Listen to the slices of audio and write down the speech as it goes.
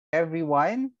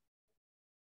everyone.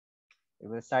 We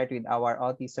will start with our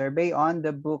OT survey on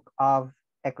the book of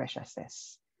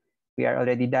Ecclesiastes. We are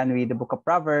already done with the book of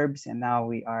Proverbs, and now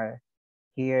we are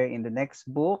here in the next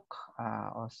book.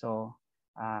 Also,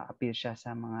 appeal siya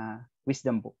sa mga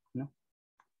wisdom book. No?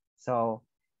 So,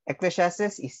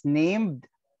 Ecclesiastes is named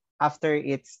after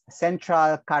its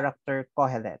central character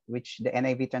Kohelet, which the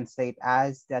NIV translate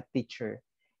as the teacher.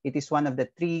 It is one of the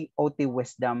 3 OT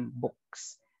wisdom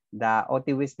books. The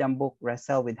OT wisdom book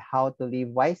wrestle with how to live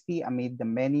wisely amid the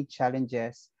many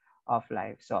challenges of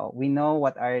life. So we know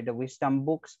what are the wisdom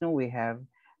books. No, we have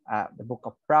the book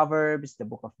of Proverbs, the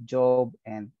book of Job,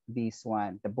 and this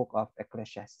one, the book of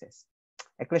Ecclesiastes.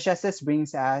 Ecclesiastes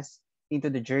brings us into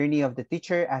the journey of the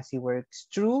teacher as he works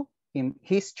through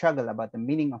his struggle about the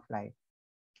meaning of life.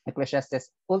 Ecclesiastes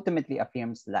ultimately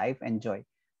affirms life and joy,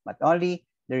 but only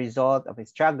the result of his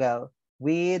struggle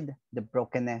with the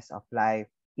brokenness of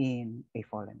life in a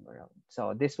fallen world.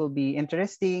 So this will be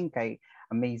interesting, kay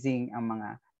amazing ang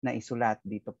mga naisulat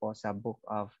dito po sa book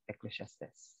of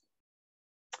Ecclesiastes.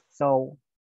 So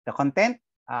the content,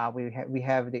 we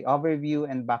have the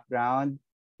overview and background,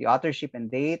 the authorship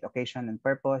and date, occasion and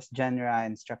purpose, genre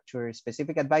and structure,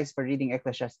 specific advice for reading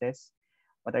Ecclesiastes,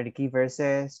 what are the key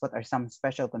verses, what are some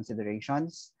special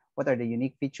considerations, what are the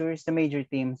unique features, the major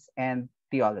themes, and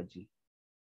theology.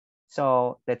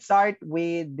 So let's start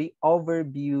with the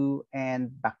overview and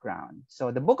background.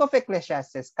 So the book of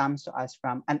Ecclesiastes comes to us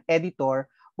from an editor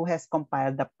who has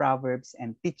compiled the proverbs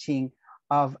and teaching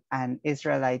of an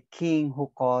Israelite king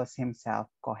who calls himself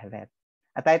Kohelet.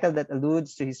 A title that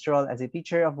alludes to his role as a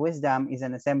teacher of wisdom is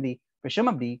an assembly,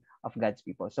 presumably, of God's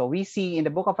people. So we see in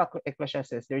the book of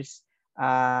Ecclesiastes, there's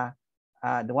the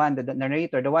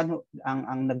narrator, the one who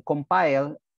ang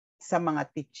nag-compile sa mga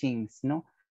teachings, no,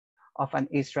 of an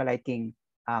Israelite king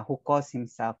who calls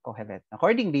himself Kohelet.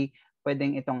 Accordingly,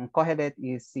 pwedeng itong Kohelet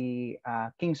is si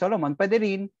King Solomon. Pwede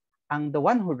rin ang the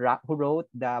one who wrote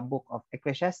the book of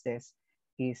Ecclesiastes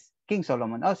is King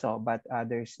Solomon also, but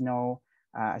there's no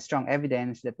strong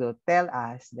evidence that will tell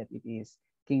us that it is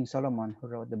King Solomon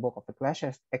who wrote the book of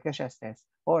Ecclesiastes,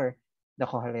 or the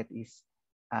Kohelet is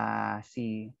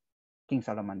si King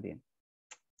Solomon din.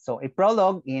 So a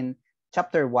prologue in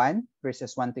chapter 1,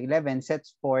 verses 1 to 11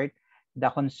 sets forth the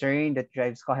concern that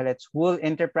drives Kohelet's whole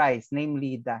enterprise,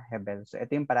 namely the Hebel. So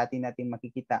ito yung parati natin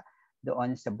makikita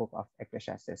doon sa book of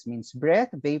Ecclesiastes. Means breath,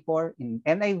 vapor. In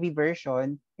NIV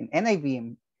version, in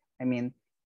NIV, I mean,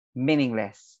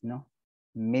 meaningless, no?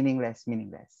 Meaningless.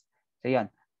 So yun,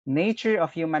 nature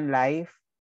of human life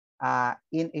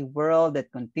in a world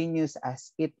that continues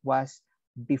as it was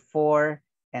before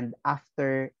and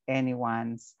after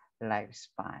anyone's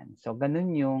lifespan. So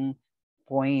ganun yung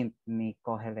point ni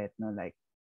Kohelet, no? Like,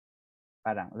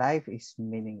 parang life is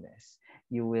meaningless.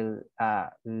 You will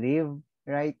live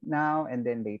right now, and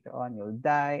then later on you'll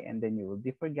die, and then you will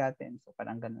be forgotten. So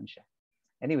parang ganun siya.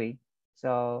 Anyway,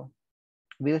 so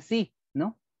we'll see,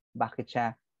 no? Bakit siya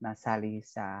nasali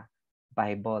sa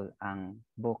Bible ang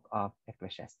book of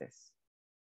Ecclesiastes.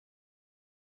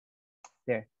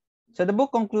 There. So the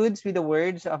book concludes with the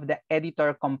words of the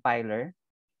editor compiler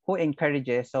who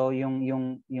encourages. So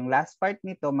yung last part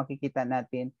nito, makikita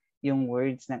natin yung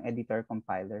words ng editor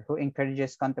compiler who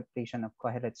encourages contemplation of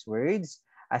Kohelet's words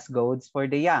as goads for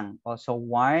the young. Also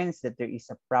warns that there is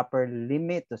a proper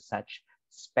limit to such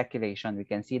speculation. We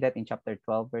can see that in chapter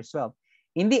 12, verse 12.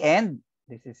 In the end,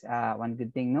 this is one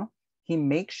good thing, no? He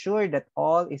makes sure that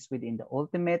all is within the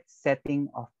ultimate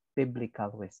setting of biblical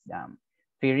wisdom.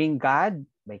 Fearing God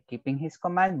by keeping his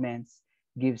commandments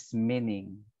gives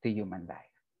meaning to human life.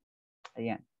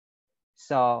 Ayan.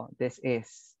 So, this is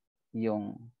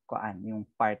yung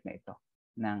part na ito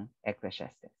ng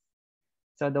Ecclesiastes.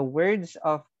 So, the words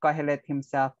of Kohelet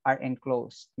himself are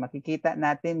enclosed. Makikita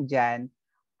natin dyan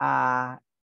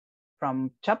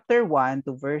from chapter 1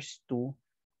 to verse 2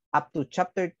 up to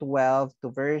chapter 12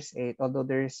 to verse 8, although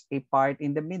there's a part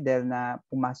in the middle na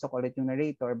pumasok ulit yung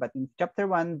narrator, but in chapter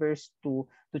 1 verse 2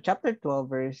 to chapter 12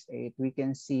 verse 8, we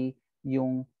can see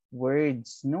yung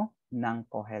words, no, ng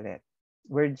Kohelet.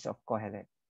 Words of Kohelet.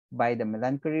 By the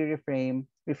melancholy refrain,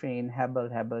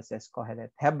 Hebel says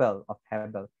Kohelet, Hebel of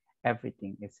Hebel,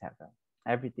 everything is Hebel.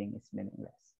 Everything is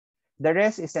meaningless. The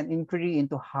rest is an inquiry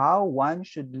into how one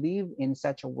should live in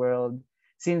such a world,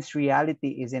 since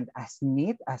reality isn't as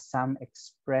neat as some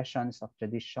expressions of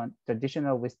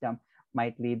traditional wisdom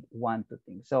might lead one to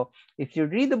think. So, if you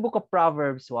read the book of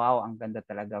Proverbs, wow, ang ganda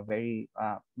talaga. Very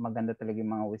maganda talaga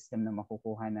yung mga wisdom na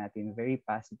makukuha natin. Very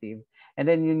positive. And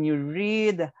then when you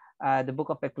read the book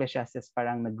of Ecclesiastes,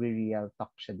 parang nagre-real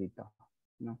talk siya dito.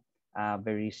 No?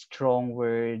 Very strong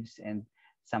words and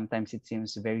sometimes it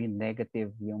seems very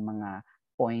negative yung mga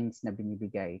points na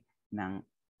binibigay ng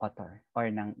author or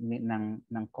ng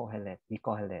Kohelet, ni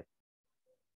Kohelet.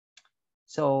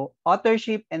 So,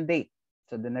 authorship and date.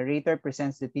 So, the narrator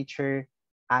presents the teacher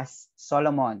as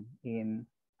Solomon in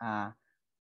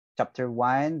chapter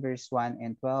 1, verse 1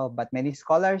 and 12. But many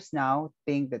scholars now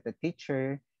think that the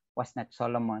teacher was not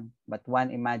Solomon, but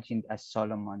one imagined as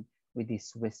Solomon with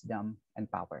his wisdom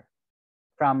and power.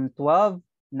 From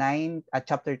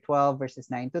chapter 12, verses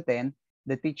 9 to 10,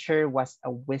 the teacher was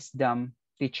a wisdom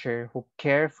teacher who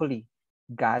carefully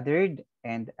gathered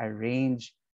and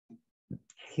arranged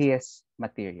his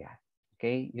material.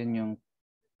 Okay, yun yung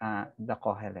the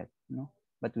Kohelet, no?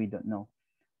 But we don't know.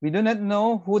 We do not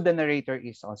know who the narrator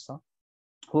is also,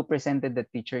 who presented the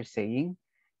teacher saying.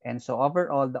 And so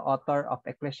overall, the author of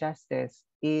Ecclesiastes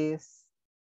is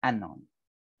unknown.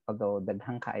 Although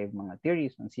daghang kaayong mga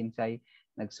theories kung sinsay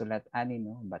nagsulat ani,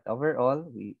 no? But overall,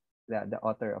 the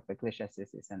author of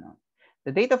Ecclesiastes is unknown.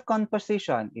 The date of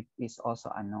composition, it is also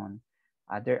unknown.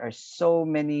 There are so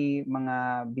many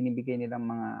mga binibigay nilang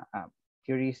mga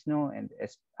theories, no, and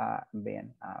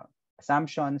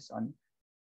assumptions on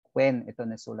when ito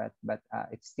nasulat, but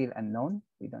it's still unknown.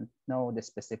 We don't know the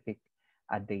specific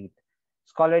date.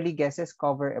 Scholarly guesses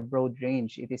cover a broad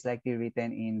range. It is likely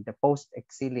written in the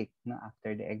post-exilic, no,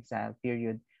 after the exile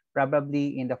period,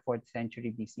 probably in the 4th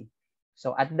century BC.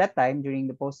 So at that time,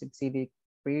 during the post-exilic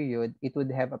period, it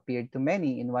would have appeared to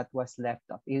many in what was left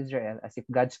of Israel as if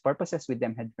God's purposes with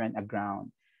them had run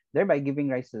aground, thereby giving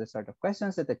rise to the sort of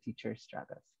questions that the teacher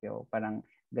struggles. So parang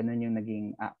ganun yung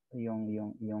naging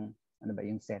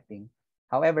yung setting.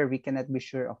 However, we cannot be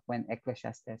sure of when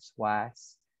Ecclesiastes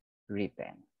was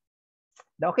written.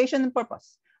 The occasion and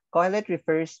purpose. Kohelet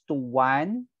refers to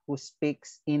one who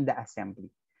speaks in the assembly.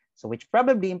 So which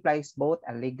probably implies both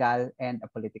a legal and a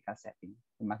political setting.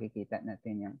 So makikita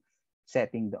natin yung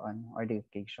setting doon or the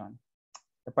occasion.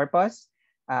 The purpose,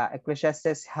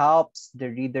 Ecclesiastes helps the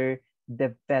reader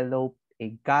develop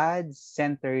a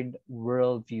God-centered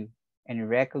worldview and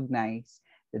recognize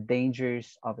the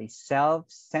dangers of a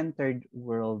self-centered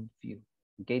worldview.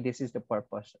 Okay, this is the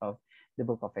purpose of the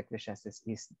book of Ecclesiastes.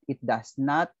 It does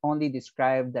not only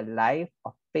describe the life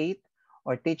of faith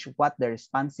or teach what the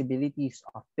responsibilities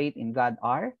of faith in God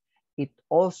are, it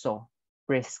also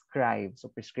prescribes, so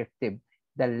prescriptive,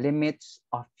 the limits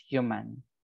of human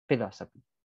philosophy.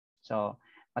 So,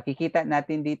 makikita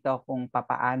natin dito kung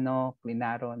papaano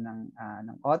klinaro ng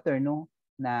author, no,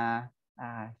 na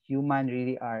human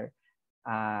really are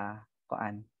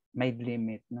may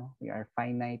limit, no? We are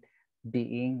finite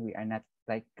being. We are not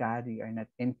like God. We are not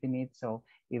infinite. So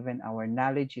even our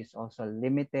knowledge is also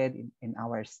limited. In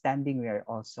our standing, we are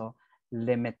also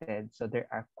limited. So there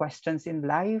are questions in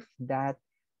life that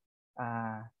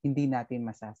hindi natin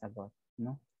masasagot,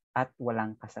 no? At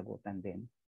walang kasagutan din.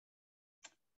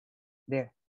 There.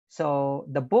 So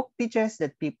the book teaches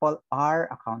that people are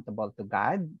accountable to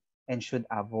God and should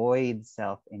avoid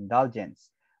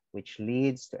self-indulgence, which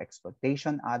leads to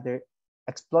exploiting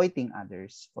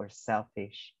others for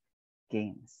selfish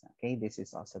gains. Okay, this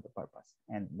is also the purpose.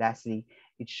 And lastly,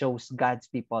 it shows God's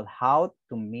people how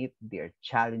to meet their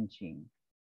challenging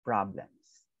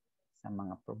problems. Sa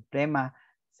mga problema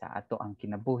sa ato ang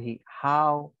kinabuhi,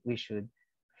 how we should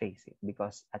face it.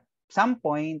 Because at some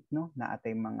point, no, na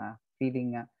atay mga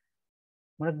feeling nga,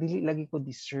 murag dili lagi ko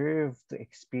deserve to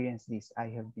experience this. I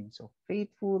have been so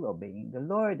faithful, obeying the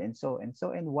Lord, and so,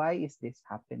 and why is this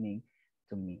happening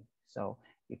to me? So,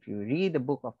 if you read the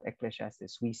book of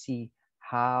Ecclesiastes, we see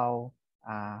how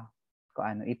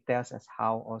it tells us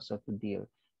how also to deal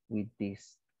with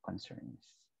these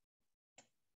concerns.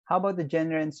 How about the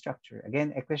genre and structure?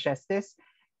 Again, Ecclesiastes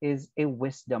is a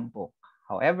wisdom book.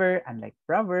 However, unlike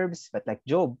Proverbs, but like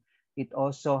Job, it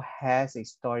also has a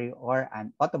story or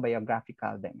an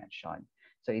autobiographical dimension.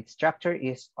 So its structure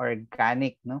is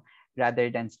organic, no, rather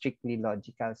than strictly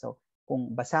logical. So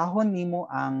kung basahon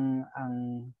nimo ang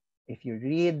if you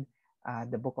read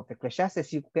the book of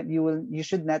Ecclesiastes, you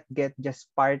should not get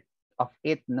just part of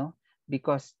it, no,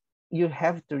 because you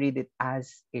have to read it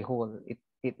as a whole. It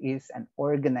is an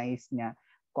organized niya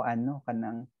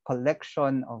kanang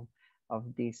collection of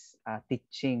this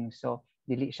teaching. So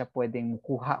dili siya pwedeng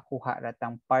kuha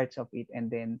ratang parts of it and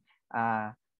then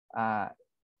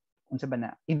unsa ba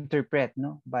na interpret,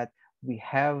 no, but we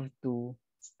have to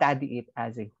study it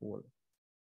as a whole.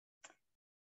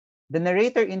 The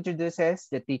narrator introduces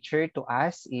the teacher to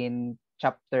us in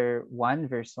chapter 1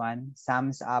 verse 1,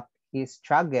 sums up his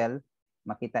struggle,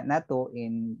 makita nato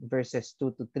in verses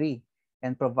 2 to 3,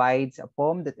 and provides a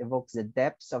poem that evokes the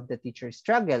depths of the teacher's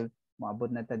struggle.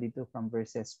 Moabot na ta dito from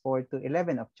verses 4 to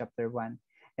 11 of chapter 1.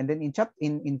 And then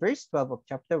in verse 12 of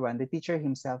chapter 1, the teacher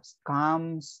himself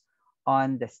comes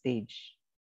on the stage.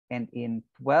 And in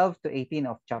 12 to 18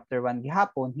 of chapter 1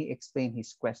 gihapon, he explained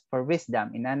his quest for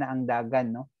wisdom. Inana ang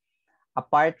dagan, no?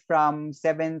 Apart from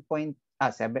 7,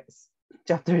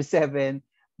 chapter 7,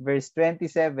 verse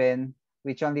 27,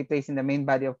 which only plays in the main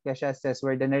body of Ecclesiastes,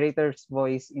 where the narrator's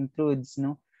voice intrudes,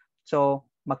 no? So,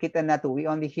 makita na to, we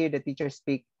only hear the teacher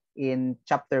speak in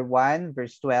chapter 1,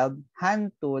 verse 12,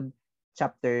 hangtod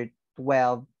chapter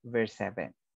 12, verse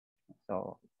 7.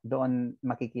 So, doon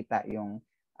makikita yung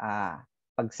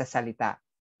pagsasalita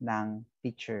ng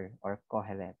teacher or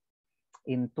Kohelet.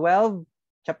 In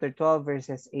chapter 12,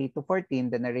 verses 8 to 14,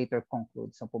 the narrator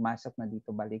concludes. So, pumasok na dito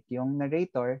balik yung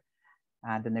narrator.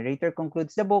 The narrator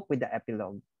concludes the book with the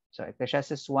epilogue. So,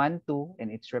 Ecclesiastes 1:2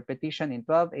 and its repetition in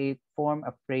 12:8 form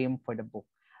a frame for the book,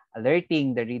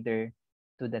 alerting the reader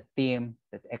to the theme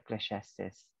that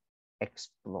Ecclesiastes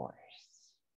explores.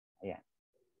 Ayan.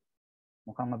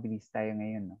 Mukhang mabilis tayo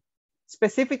ngayon, no?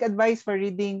 Specific advice for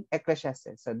reading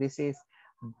Ecclesiastes. So this is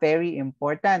very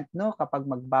important, no? Kapag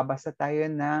magbabasa tayo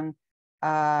ng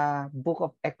book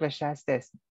of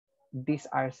Ecclesiastes, these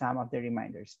are some of the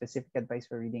reminders. Specific advice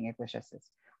for reading Ecclesiastes.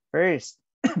 First,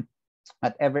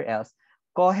 whatever else,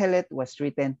 Kohelet was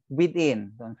written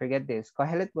within, don't forget this,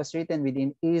 Kohelet was written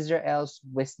within Israel's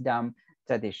wisdom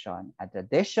tradition, a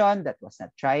tradition that was not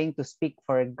trying to speak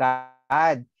for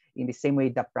God in the same way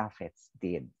the prophets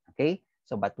did. Okay?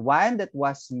 So, but one that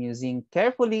was musing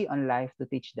carefully on life to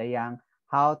teach the young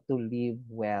how to live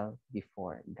well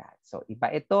before God. So,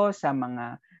 iba ito sa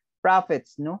mga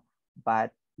prophets, no?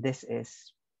 But this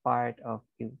is part of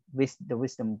the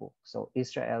wisdom book. So,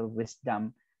 Israel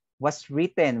wisdom was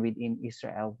written within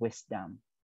Israel wisdom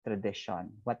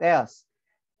tradition. What else?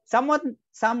 Somewhat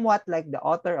like the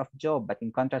author of Job, but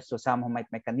in contrast to some who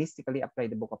might mechanistically apply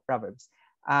the book of Proverbs,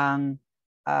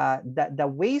 the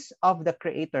ways of the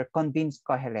Creator convinced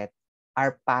Kohelet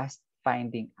are past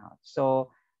finding out.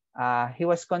 So he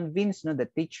was convinced, no, the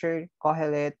teacher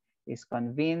Kohelet is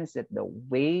convinced that the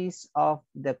ways of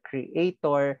the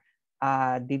Creator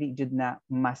dili jud na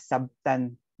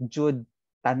masabtan jud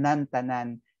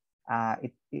tanan-tanan,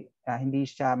 hindi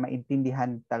siya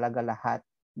maintindihan talaga lahat,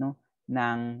 no,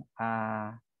 ng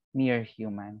mere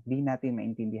human. Di natin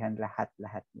maintindihan lahat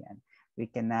yan. We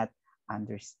cannot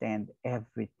understand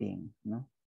everything, no?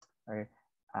 Or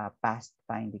past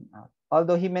finding out.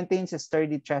 Although he maintains a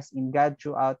sturdy trust in God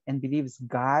throughout and believes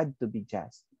God to be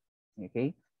just,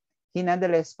 okay? He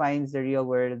nonetheless finds the real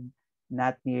world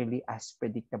not nearly as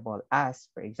predictable as,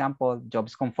 for example,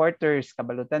 Job's comforters,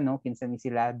 kabalutan, no? Kinsa ni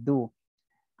sila do.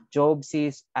 Job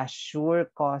sees a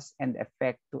sure cause and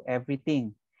effect to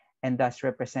everything and thus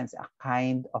represents a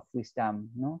kind of wisdom,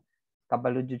 no?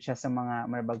 Kabalo jud siya sa mga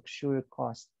marabag sure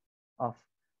cause of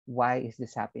why is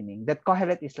this happening. That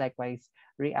Kohelet is likewise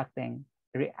reacting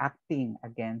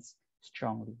against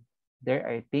strongly. There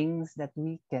are things that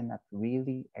we cannot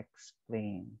really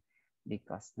explain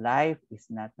because life is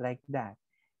not like that.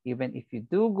 Even if you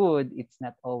do good, it's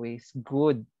not always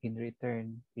good in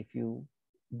return. If you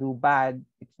do bad,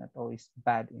 it's not always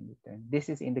bad in return. This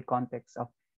is in the context of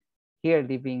here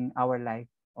living our life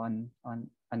on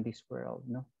this world,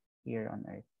 no, here on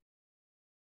earth.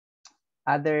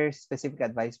 Other specific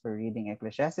advice for reading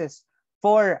Ecclesiastes: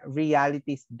 4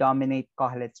 realities dominate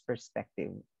Kohelet's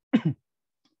perspective.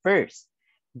 First,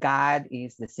 God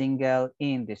is the single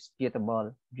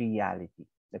indisputable reality,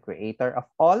 the creator of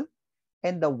all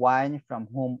and the one from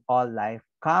whom all life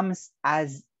comes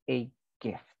as a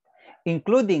gift,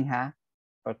 including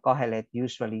for Kohelet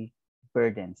usually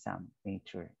burdensome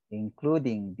nature,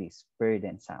 including this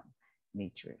burdensome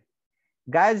nature.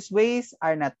 God's ways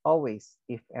are not always,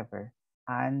 if ever,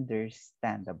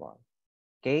 understandable.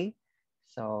 Okay?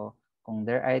 So, kung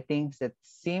there are things that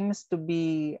seems to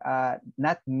be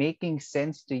not making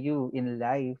sense to you in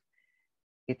life,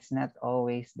 it's not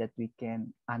always that we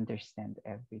can understand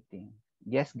everything.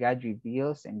 Yes, God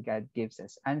reveals and God gives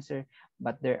us answer,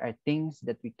 but there are things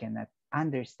that we cannot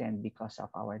understand because of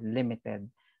our limited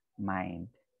mind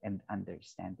and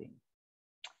understanding.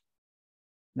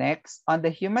 Next, on the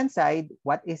human side,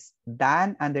 what is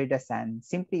done under the sun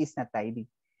simply is not tidy.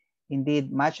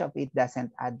 Indeed, much of it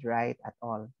doesn't add right at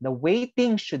all. The way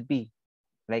things should be,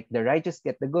 like the righteous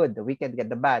get the good, the wicked get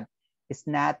the bad, is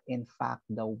not in fact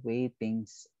the way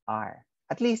things are.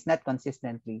 At least not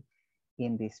consistently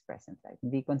in this present life.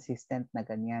 Hindi consistent na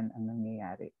ganyan ang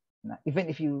nangyayari. Na even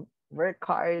if you work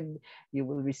hard, you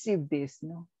will receive this,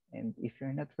 no? And if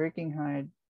you're not working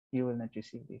hard, you will not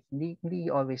receive this.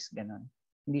 Hindi always ganon.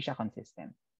 Hindi siya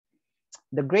consistent.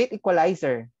 The great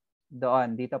equalizer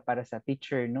doon, dito para sa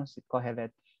teacher, no, si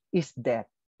Kohelet, is death.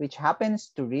 which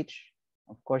happens to rich,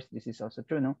 of course, this is also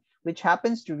true, no? Which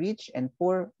happens to rich and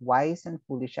poor, wise and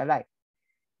foolish alike.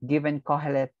 Given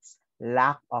Kohelet's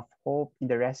lack of hope in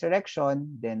the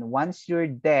resurrection, then once you're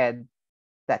dead,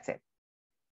 that's it.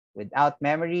 Without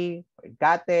memory,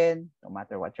 forgotten, no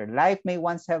matter what your life may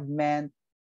once have meant,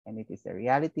 and it is the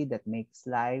reality that makes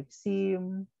life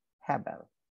seem hebel,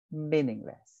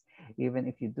 meaningless. Even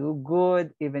if you do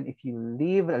good, even if you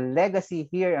leave a legacy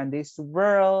here on this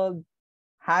world,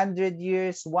 100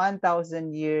 years,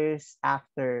 1,000 years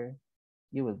after,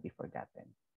 you will be forgotten.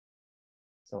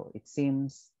 So it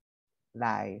seems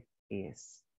life is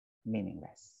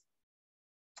meaningless.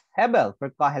 Hebel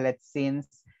for Kohelet, since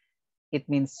it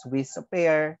means wisp of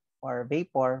air or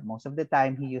vapor, most of the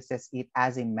time he uses it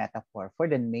as a metaphor for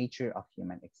the nature of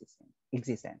human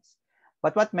existence.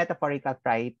 But what metaphorical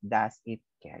pride does it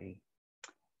carry?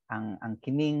 Ang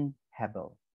kining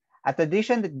Hebel. A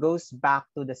tradition that goes back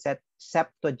to the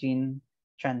Septuagint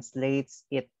translates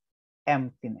it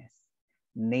emptiness,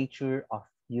 nature of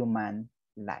human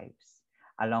lives,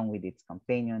 along with its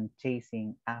companion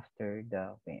chasing after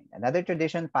the wind. Another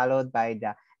tradition followed by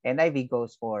the NIV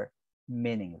goes for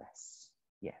meaningless.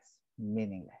 Yes,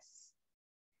 meaningless.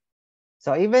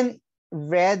 So even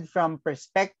read from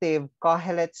perspective,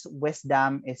 Kohelet's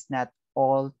wisdom is not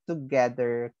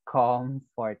altogether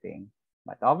comforting.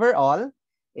 But overall,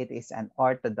 it is an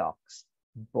orthodox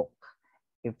book.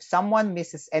 If someone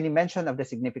misses any mention of the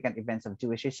significant events of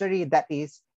Jewish history, that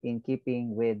is in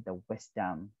keeping with the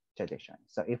wisdom tradition.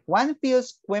 So if one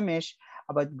feels squeamish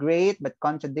about great but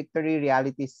contradictory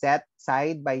realities set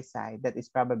side by side, that is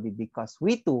probably because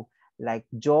we too, like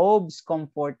Job's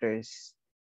comforters,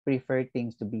 prefer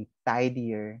things to be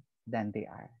tidier than they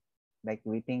are. Like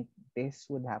we think this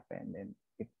would happen, and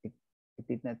it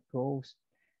did not go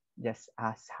just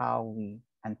as how we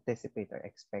anticipate or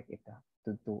expect it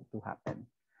to happen.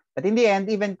 But in the end,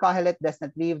 even Kohelet does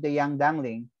not leave the young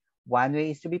dangling. One way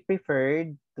is to be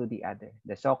preferred to the other.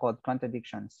 The so-called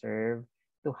contradictions serve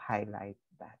to highlight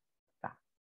that fact.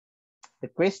 The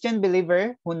Christian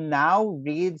believer who now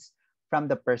reads from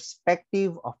the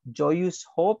perspective of joyous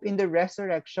hope in the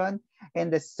resurrection and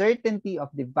the certainty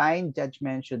of divine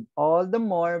judgment should all the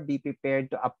more be prepared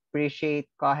to appreciate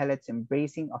Kohelet's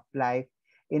embracing of life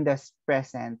in the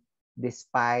present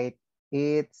despite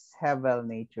its hebel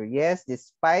nature. Yes,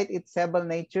 despite its hebel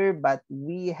nature, but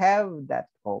we have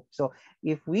that hope. So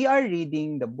if we are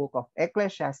reading the book of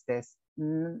Ecclesiastes,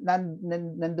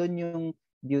 nandun yung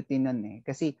beauty nun eh.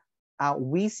 Kasi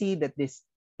we see that this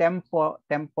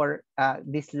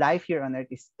this life here on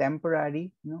earth is temporary,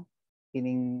 no?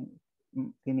 Kining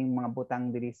mga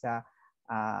butang diri sa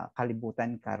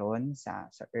kalibutan karon sa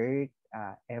earth,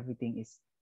 everything is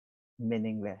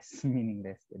meaningless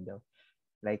meaningless daw.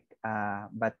 Like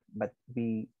but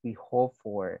we hope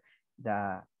for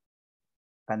the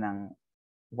kanang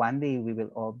one day we will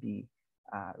all be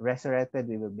resurrected,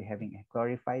 we will be having a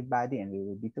glorified body, and we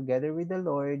will be together with the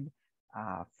Lord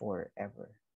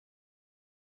forever.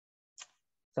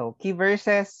 So key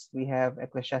verses, we have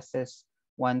Ecclesiastes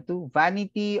 1:2.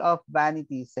 Vanity of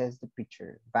vanity, says the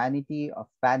preacher. Vanity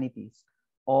of vanities,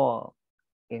 all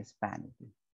is vanity.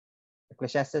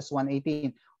 Ecclesiastes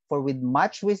 1:18. For with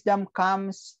much wisdom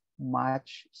comes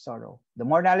much sorrow. The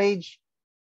more knowledge,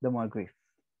 the more grief.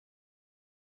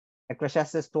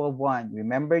 Ecclesiastes 12:1.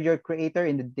 Remember your Creator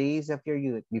in the days of your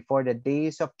youth, before the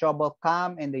days of trouble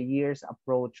come and the years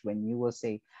approach when you will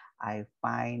say, I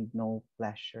find no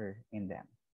pleasure in them.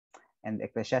 And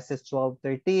Ecclesiastes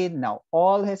 12:13. Now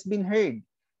all has been heard.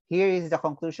 Here is the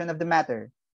conclusion of the matter.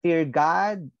 Fear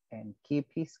God and keep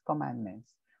his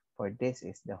commandments, for this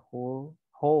is the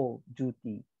whole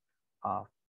duty of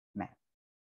man.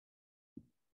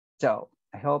 So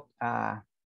I hope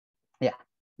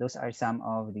those are some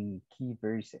of the key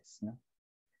verses. No?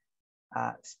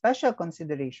 Special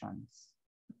considerations.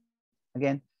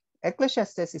 Again,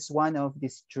 Ecclesiastes is one of the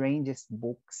strangest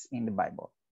books in the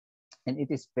Bible. And it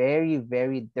is very,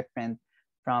 very different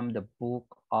from the book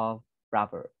of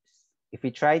Proverbs. If we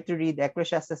try to read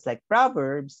Ecclesiastes like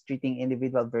Proverbs, treating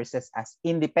individual verses as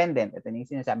independent, ito yung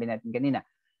sinasabi natin kanina,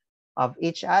 of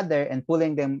each other and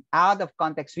pulling them out of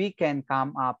context, we can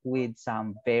come up with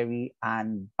some very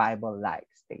un-Bible-like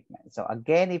statements. So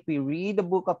again, if we read the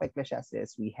book of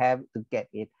Ecclesiastes, we have to get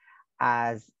it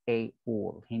as a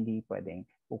whole. Hindi pwedeng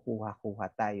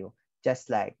kukuha-kuha tayo, just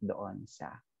like doon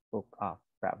sa book of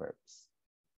Proverbs.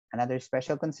 Another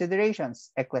special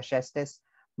considerations, Ecclesiastes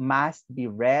must be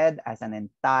read as an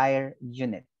entire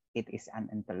unit. It is an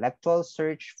intellectual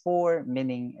search for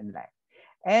meaning in life.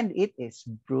 And it is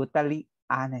brutally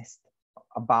honest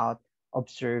about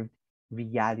observed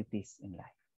realities in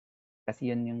life.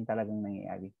 Kasi yun yung talagang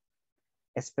nangyayari.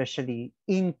 Especially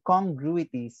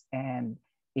incongruities and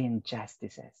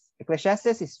injustices.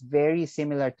 Ecclesiastes is very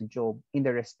similar to Job in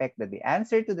the respect that the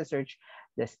answer to the search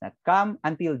does not come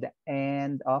until the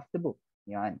end of the book.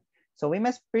 Yan. So we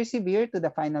must persevere to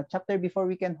the final chapter before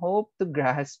we can hope to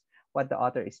grasp what the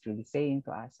author is truly saying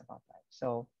to us about life.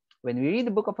 So when we read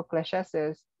the book of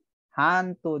Ecclesiastes,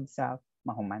 hantod sa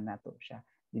mahuman nato siya.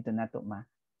 Dito nato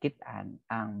makitaan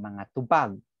ang mga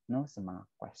tubag, no, sa mga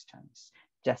questions,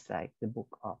 just like the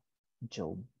book of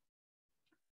Job.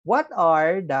 What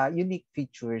are the unique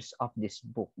features of this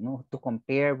book, no, to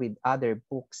compare with other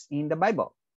books in the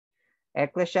Bible?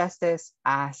 Ecclesiastes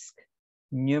asks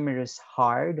numerous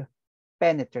hard,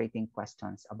 penetrating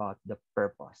questions about the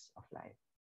purpose of life.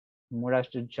 Mura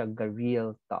siya ga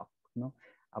real talk, no,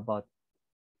 about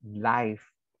life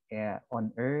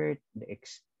on earth, the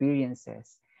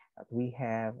experiences that we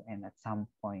have, and at some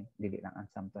point,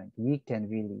 we can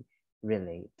really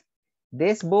relate.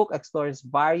 This book explores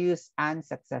various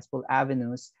unsuccessful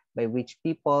avenues by which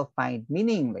people find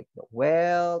meaning, like the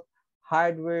wealth,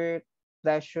 hard work,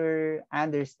 pleasure,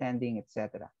 understanding,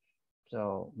 etc.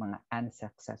 So, mga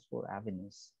unsuccessful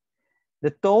avenues.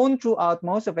 The tone throughout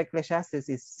most of Ecclesiastes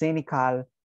is cynical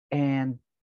and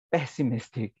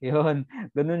pessimistic. Yun.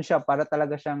 Ganun siya, para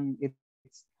talaga siyang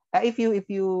if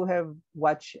you have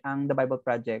watched the Bible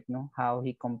Project, no, how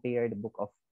he compared the book of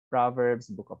Proverbs,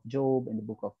 the book of Job, and the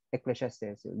book of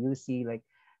Ecclesiastes, so you see like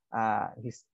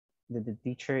the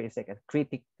teacher is like a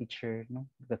critic teacher, no?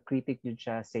 The critic yun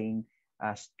siya saying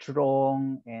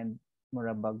strong and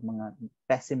murabag mga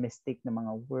pessimistic na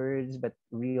mga words, but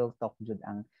real talk jud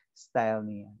ang style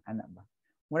niya. Ano ba?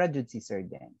 Mura jud si Sir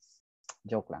Dance.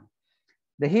 Joke lang.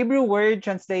 The Hebrew word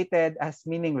translated as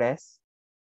meaningless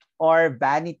or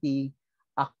vanity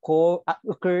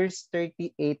occurs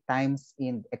 38 times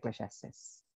in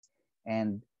Ecclesiastes.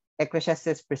 And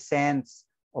Ecclesiastes presents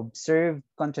observed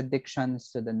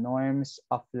contradictions to the norms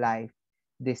of life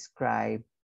described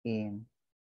in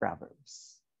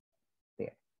Proverbs.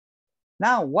 There.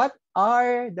 Now, what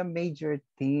are the major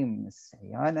themes?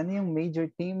 Ayan, ano yung major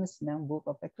themes ng book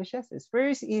of Ecclesiastes?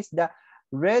 First is the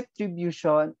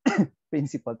retribution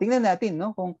principle. Tingnan natin,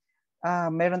 no, kung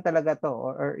meron talaga to,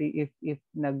 or if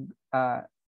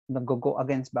nag-go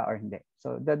against ba or hindi.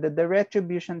 So the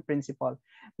retribution principle.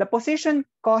 The position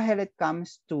Kohelet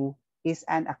comes to is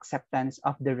an acceptance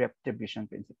of the retribution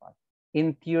principle.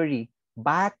 In theory,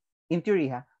 but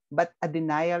a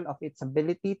denial of its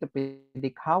ability to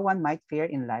predict how one might fare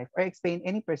in life or explain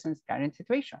any person's current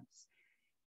situations.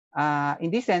 In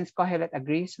this sense, Kohelet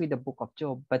agrees with the book of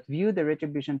Job, but view the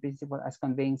retribution principle as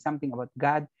conveying something about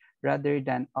God rather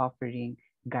than offering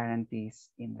guarantees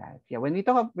in life. Yeah, when we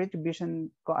talk of retribution,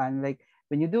 like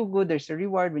when you do good, there's a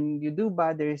reward. When you do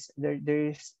bad, there's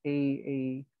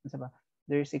a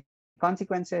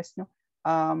consequences. No,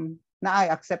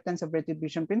 acceptance of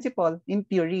retribution principle in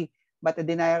theory, but a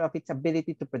denial of its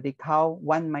ability to predict how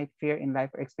one might fare in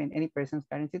life or explain any person's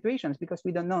current situations, because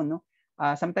we don't know. No,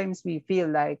 sometimes we feel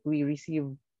like we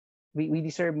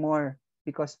deserve more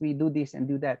because we do this and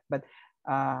do that. But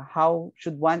how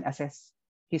should one assess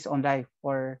his own life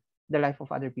or the life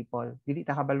of other people? Dili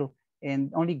ta kabalo.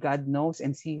 And only God knows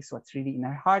and sees what's really in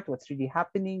our heart, what's really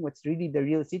happening, what's really the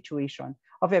real situation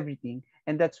of everything.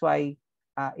 And that's why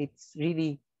it's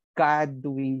really God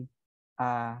doing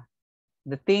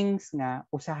the things nga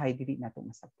usahay dili nato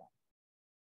masabtan.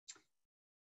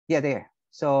 Yeah, there.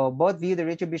 So both view the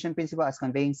retribution principle as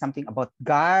conveying something about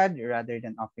God rather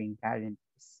than offering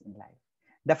guarantees in life.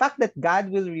 The fact that God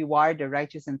will reward the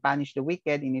righteous and punish the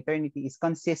wicked in eternity is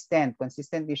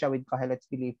consistently siya with Kohelet's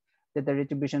belief that the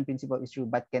retribution principle is true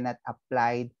but cannot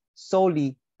applied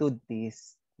solely to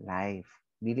this life.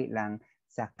 Dili lang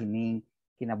sa kining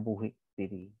kinabuhi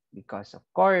dili. Because of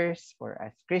course, for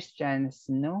us Christians,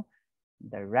 no,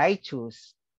 the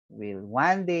righteous will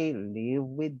one day live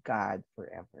with God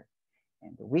forever.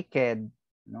 And the wicked,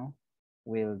 no,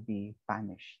 will be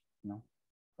punished, no,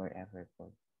 forever.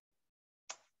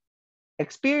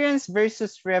 Experience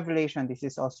versus revelation. This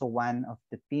is also one of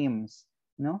the themes,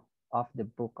 no, of the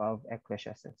book of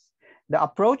Ecclesiastes. The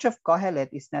approach of Kohelet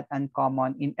is not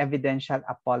uncommon in evidential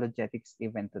apologetics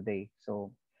even today.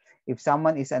 So, if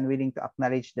someone is unwilling to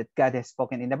acknowledge that God has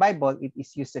spoken in the Bible, it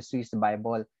is useless to use the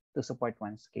Bible to support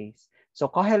one's case. So,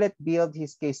 Kohelet built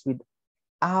his case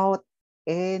without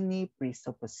any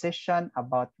presupposition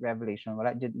about revelation.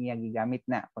 Wala jud niya gigamit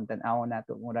na kung tan-aw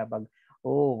nato mura bag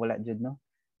wala jud, no.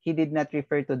 He did not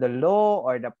refer to the law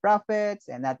or the prophets,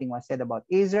 and nothing was said about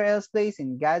Israel's place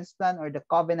in God's plan or the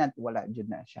covenant. Wala jud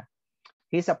na siya.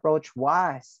 His approach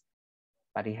was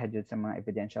Pareha jud sa mga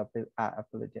evidential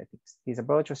apologetics. His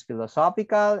approach was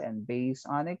philosophical and based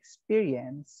on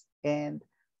experience and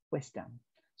wisdom.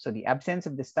 So the absence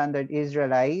of the standard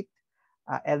Israelite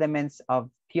elements of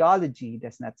theology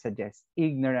does not suggest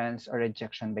ignorance or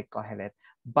rejection by Kohelet,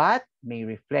 but may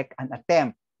reflect an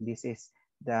attempt. This is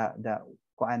the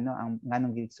kung ano ang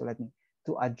nganong gisulat ni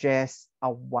to address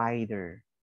a wider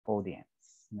audience.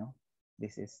 No,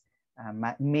 this is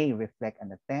may reflect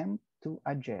an attempt to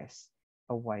address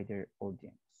a wider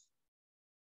audience.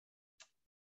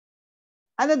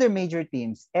 Another major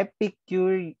themes,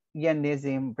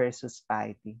 Epicureanism versus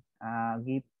piety.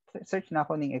 Search na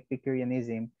ako ng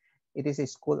Epicureanism. It is a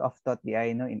school of thought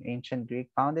in ancient Greek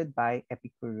founded by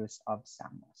Epicurus of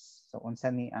Samos. So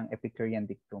unsa ni ang Epicurean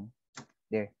dictum?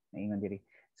 There, naingon diri.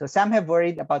 So some have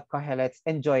worried about Kohelet's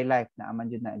enjoy life na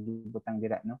aman jud na gibutang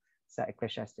dira no sa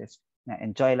Ecclesiastes na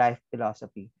enjoy life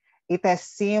philosophy. It has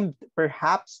seemed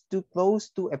perhaps too close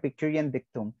to Epicurean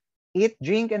dictum. Eat,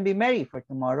 drink, and be merry, for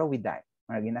tomorrow we die.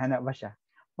 Ginahana ba siya?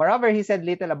 Moreover, he said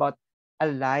little about a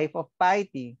life of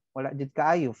piety, wala jud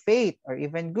kaayo, faith, or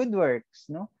even good works.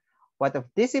 No? What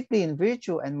of discipline,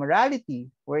 virtue, and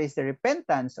morality? Where is the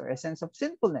repentance or a sense of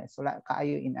sinfulness? Wala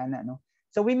kaayo in ana, no?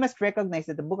 So we must recognize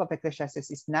that the book of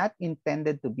Ecclesiastes is not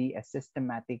intended to be a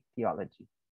systematic theology.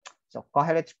 So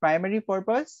Kohelet's primary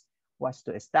purpose was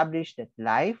to establish that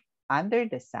life under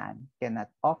the sun cannot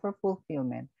offer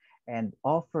fulfillment and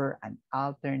offer an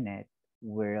alternate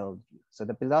worldview. So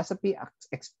the philosophy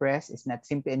expressed is not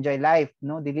simply enjoy life,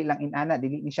 no? Dili lang inana,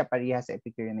 dili ni siya pareha sa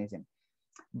Epicureanism.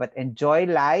 But enjoy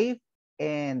life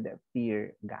and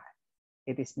fear God.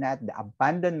 It is not the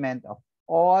abandonment of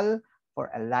all for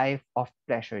a life of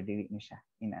pleasure, dili ni siya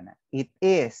inana. It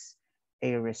is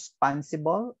a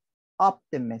responsible,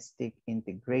 optimistic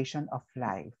integration of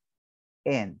life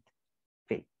and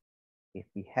faith. If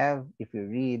we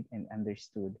read and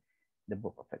understood the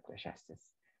book of Ecclesiastes.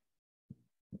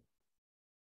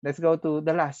 Let's go to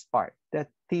the last part, the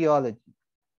theology.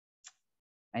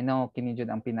 I know kini jud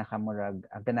ang pinakamurag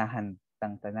ganahan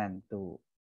tang tanan to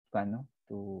know.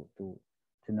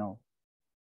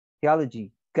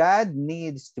 Theology. God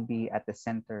needs to be at the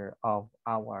center of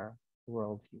our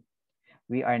worldview.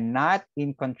 We are not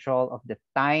in control of the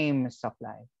times of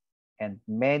life, and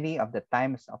many of the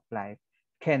times of life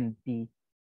can be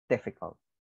difficult.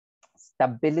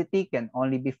 Stability can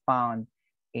only be found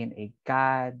in a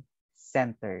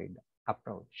God-centered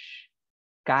approach.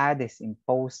 God has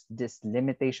imposed this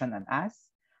limitation on us,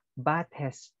 but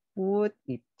has put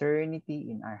eternity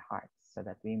in our hearts so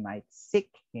that we might seek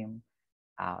Him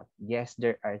out. Yes,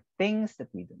 there are things that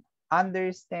we do not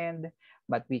understand,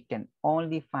 but we can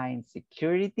only find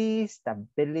security,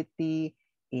 stability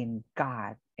in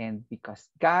God. And because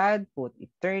God put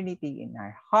eternity in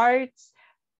our hearts,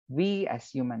 we as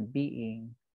human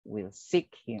beings will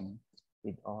seek Him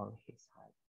with all His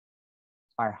heart,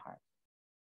 our heart.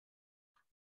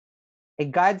 A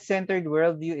God-centered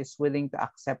worldview is willing to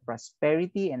accept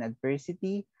prosperity and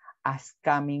adversity as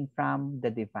coming from the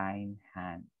divine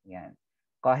hand. Yan.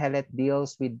 Kohelet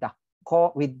deals with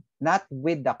not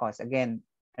with the cause. Again,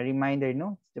 a reminder,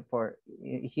 no, for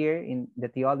here in the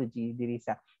theology, diri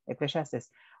sa Ecclesiastes,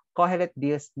 Kohelet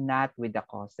deals not with the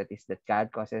cause, that is that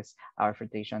God causes our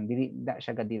frustration, dili da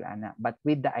siya gadilana, but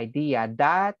with the idea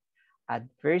that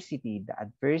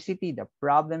the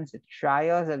problems, the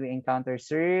trials that we encounter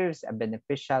serves a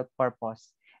beneficial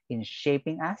purpose in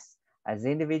shaping us as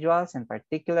individuals and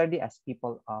particularly as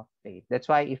people of faith. That's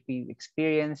why if we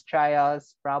experience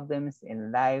trials, problems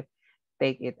in life,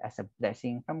 take it as a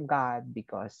blessing from God,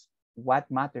 because what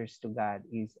matters to God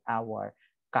is our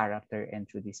character. And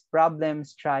through these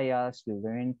problems, trials, we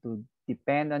learn to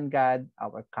depend on God.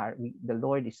 The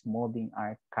Lord is molding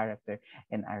our character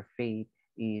and our faith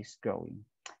is growing.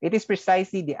 It is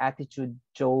precisely the attitude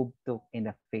Job took in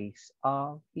the face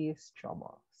of his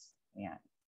troubles. Yeah.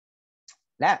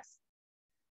 Last,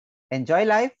 enjoy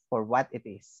life for what it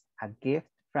is, a gift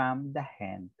from the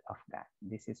hand of God.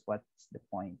 This is what's the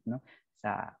point, no,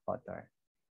 sa author.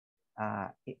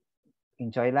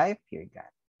 Enjoy life, fear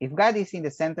God. If God is in the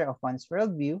center of one's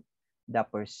worldview, the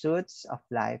pursuits of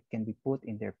life can be put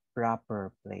in their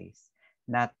proper place,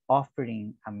 not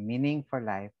offering a meaning for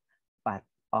life, but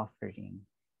offering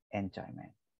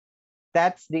enjoyment.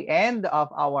 That's the end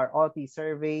of our OT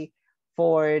survey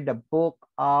for the book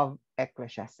of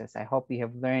Ecclesiastes. I hope you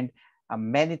have learned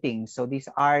many things. So these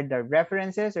are the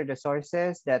references or the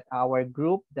sources that our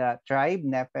group, the tribe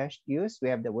Nephesh, used. We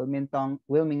have the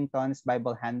Wilmington's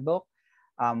Bible Handbook.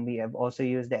 We have also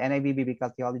used the NIV Biblical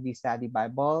Theology Study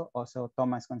Bible, also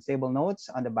Thomas Consable Notes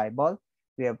on the Bible.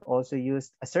 We have also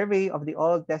used a survey of the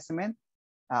Old Testament,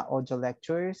 audio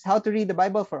lectures, How to Read the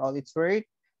Bible for All Its Worth,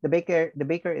 the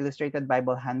Baker Illustrated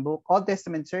Bible Handbook, Old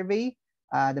Testament Survey,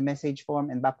 the message form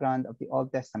and background of the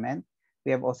Old Testament.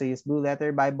 We have also used Blue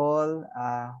Letter Bible.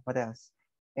 What else?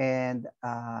 And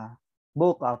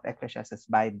Book of Ecclesiastes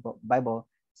Bible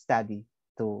Study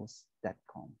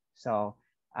Tools.com. So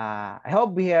I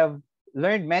hope we have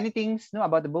learned many things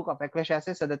about the book of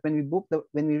Ecclesiastes, so that when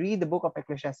we read the book of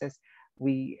Ecclesiastes,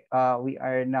 we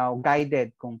are now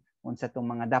guided kung unsa tong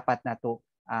mga dapat nato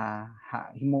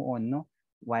himuon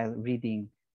while reading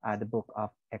the book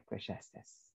of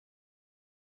Ecclesiastes.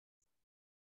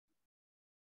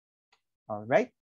 All right.